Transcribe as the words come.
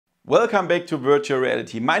Welcome back to Virtual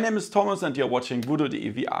Reality. My name is Thomas and you're watching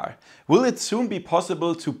VoodooDE VR. Will it soon be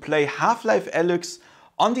possible to play Half-Life Alyx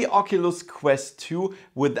on the Oculus Quest 2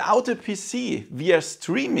 without a PC via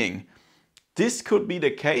streaming? This could be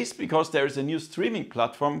the case because there is a new streaming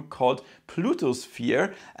platform called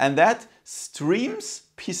PlutoSphere, and that streams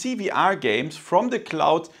PC VR games from the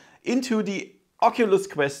cloud into the Oculus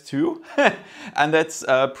Quest 2 and that's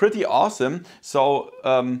pretty awesome. So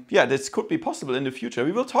yeah, this could be possible in the future.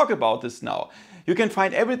 We will talk about this now. You can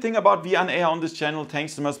find everything about VR and AR on this channel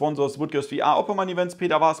thanks to my sponsors VoodooDE VR, Oppermann Events,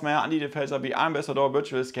 Peter Wasmeyer, Andy DeFelser, VR Ambassador,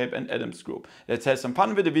 Virtual Escape and Adams Group. Let's have some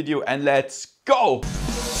fun with the video and let's go!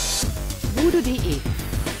 VoodooDE.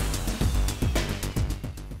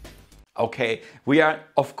 Okay, we are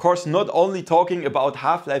of course not only talking about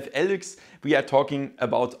Half-Life Alyx, we are talking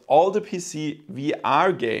about all the PC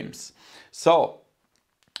VR games. So,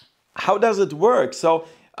 how does it work? So,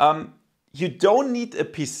 you don't need a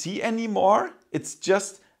PC anymore. It's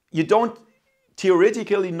just, you don't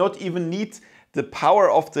theoretically not even need the power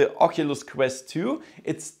of the Oculus Quest 2.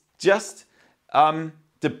 It's just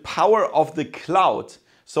the power of the cloud.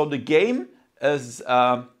 So the game is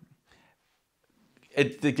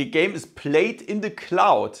the game is played in the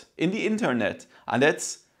cloud, in the internet, and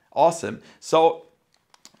that's awesome. So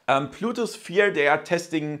PlutoSphere, they are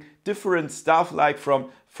testing different stuff like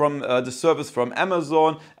from the service from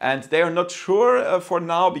Amazon, and they are not sure for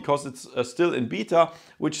now because it's still in beta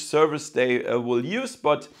which service they will use,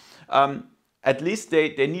 but at least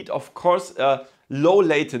they need of course low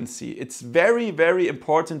latency. It's very, very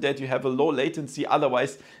important that you have a low latency,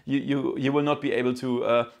 otherwise you will not be able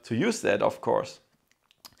to use that, of course.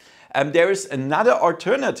 There is another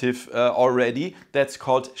alternative already that's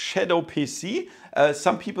called Shadow PC.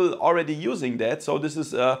 Some people already using that, so this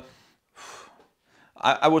is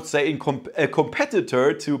I would say a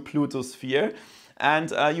competitor to PlutoSphere,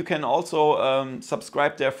 and you can also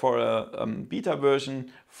subscribe there for a beta version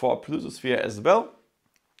for PlutoSphere as well.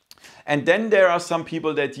 And then there are some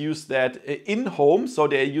people that use that in home, so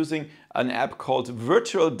they're using an app called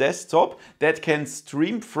Virtual Desktop that can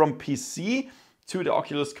stream from PC to the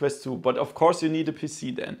Oculus Quest 2, but of course you need a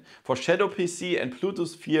PC then. For Shadow PC and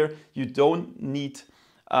PlutoSphere you don't need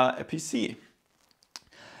a PC.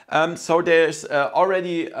 So there's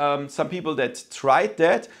already some people that tried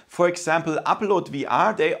that. For example, Upload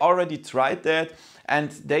VR, they already tried that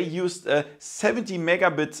and they used a 70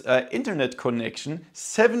 megabit internet connection,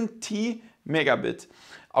 70 megabit.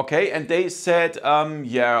 Okay, and they said,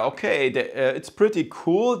 yeah, okay, it's pretty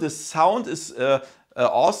cool. The sound is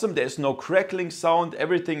awesome. There's no crackling sound.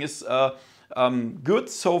 Everything is good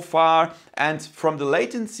so far. And from the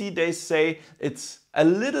latency, they say it's a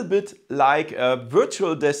little bit like a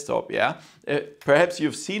virtual desktop. Yeah, perhaps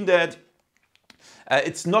you've seen that.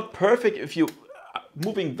 It's not perfect if you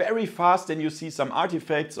moving very fast, then you see some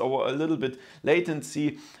artifacts or a little bit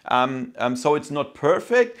latency. So it's not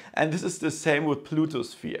perfect. And this is the same with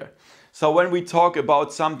PlutoSphere. So when we talk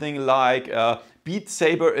about something like Beat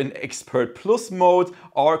Saber in Expert Plus mode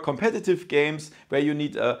or competitive games where you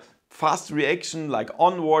need a fast reaction like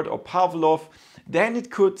Onward or Pavlov, then it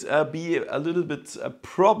could be a little bit a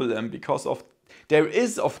problem because there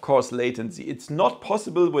is of course latency. It's not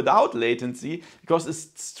possible without latency because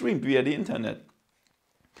it's streamed via the internet.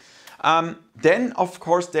 Then of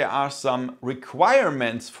course there are some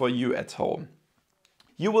requirements for you at home.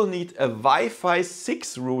 You will need a Wi-Fi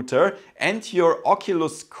 6 router and your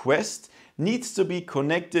Oculus Quest needs to be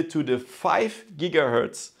connected to the 5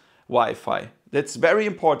 gigahertz Wi-Fi. That's very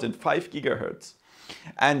important, 5 gigahertz.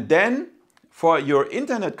 And then for your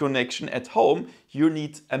internet connection at home, you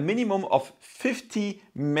need a minimum of 50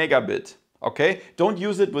 megabit. Okay, don't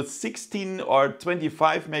use it with 16 or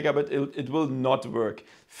 25 megabit, it will not work.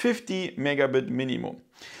 50 megabit minimum.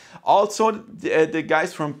 Also, the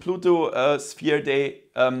guys from PlutoSphere, they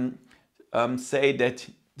say that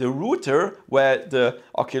the router where the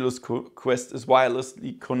Oculus Quest is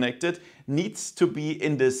wirelessly connected needs to be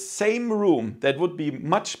in the same room. That would be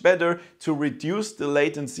much better to reduce the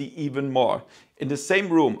latency even more. In the same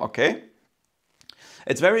room, okay?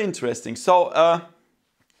 It's very interesting. So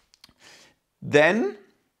then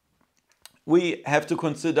we have to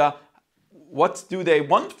consider, what do they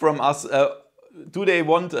want from us? Do they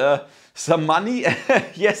want some money?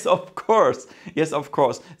 Yes, of course. Yes, of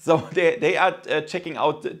course. So they are checking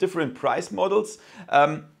out different price models.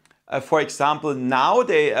 For example, now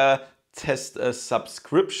they test a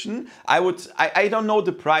subscription. I don't know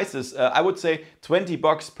the prices. I would say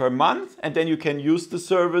 $20 per month, and then you can use the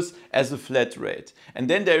service as a flat rate. And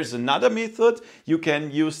then there's another method. You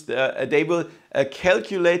can use they will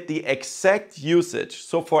calculate the exact usage.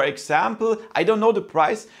 So for example, I don't know the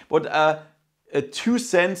price, but 2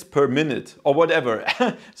 cents per minute or whatever.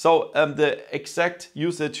 So the exact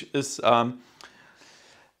usage is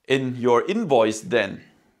in your invoice then.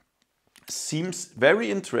 Seems very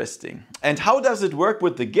interesting. And how does it work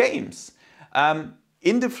with the games?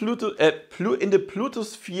 In the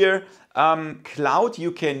PlutoSphere cloud,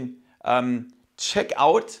 you can check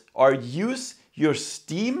out or use your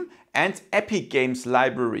Steam and Epic Games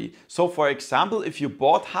library. So for example, if you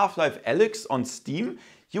bought Half-Life Alyx on Steam,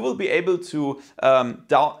 you will be able to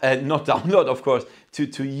not download, of course,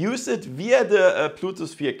 to use it via the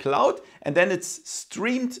PlutoSphere cloud, and then it's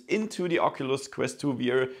streamed into the Oculus Quest 2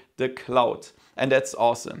 via the cloud, and that's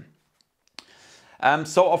awesome.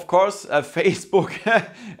 So of course, Facebook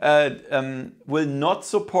will not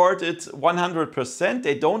support it 100%.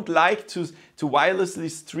 They don't like to wirelessly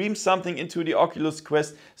stream something into the Oculus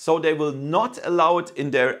Quest, so they will not allow it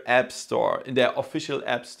in their app store, in their official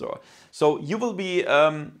app store. So you will be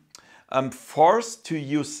forced to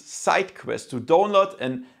use SideQuest to download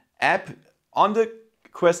an app on the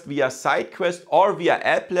Quest via SideQuest or via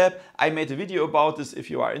AppLab. I made a video about this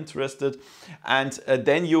if you are interested. And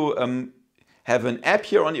then you have an app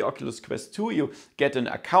here on the Oculus Quest 2. You get an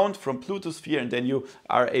account from PlutoSphere, and then you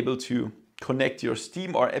are able to connect your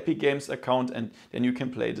Steam or Epic Games account, and then you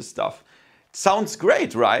can play the stuff. Sounds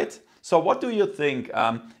great, right? So what do you think?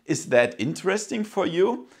 Is that interesting for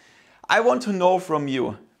you? I want to know from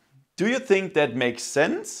you. Do you think that makes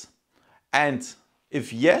sense? And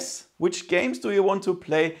if yes, which games do you want to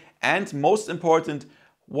play? And most important,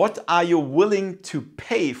 what are you willing to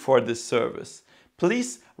pay for this service?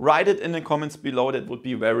 Please write it in the comments below. That would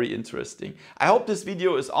be very interesting. I hope this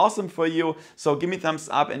video is awesome for you. So give me a thumbs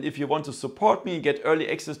up. And if you want to support me, get early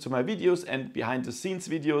access to my videos and behind the scenes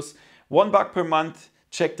videos, $1 per month.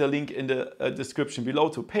 Check the link in the description below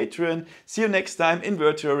to Patreon. See you next time in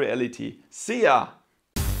virtual reality. See ya!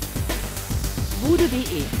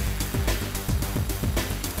 VoodooDE